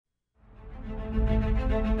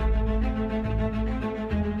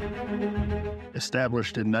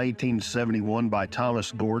Established in 1971 by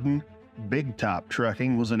Thomas Gordon, Big Top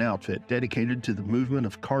Trucking was an outfit dedicated to the movement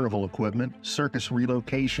of carnival equipment, circus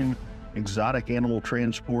relocation, exotic animal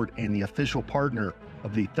transport, and the official partner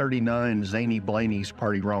of the 39 Zany Blaney's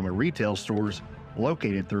Party Rama retail stores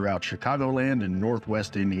located throughout Chicagoland and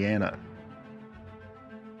Northwest Indiana.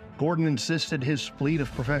 Gordon insisted his fleet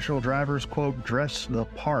of professional drivers, quote, dress the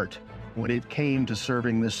part when it came to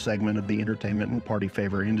serving this segment of the entertainment and party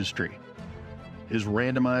favor industry. His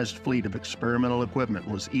randomized fleet of experimental equipment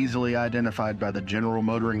was easily identified by the general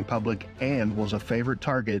motoring public and was a favorite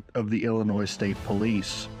target of the Illinois State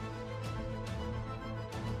Police.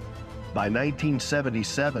 By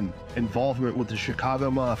 1977, involvement with the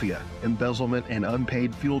Chicago Mafia, embezzlement, and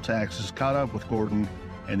unpaid fuel taxes caught up with Gordon,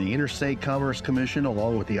 and the Interstate Commerce Commission,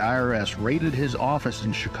 along with the IRS, raided his office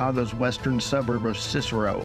in Chicago's western suburb of Cicero.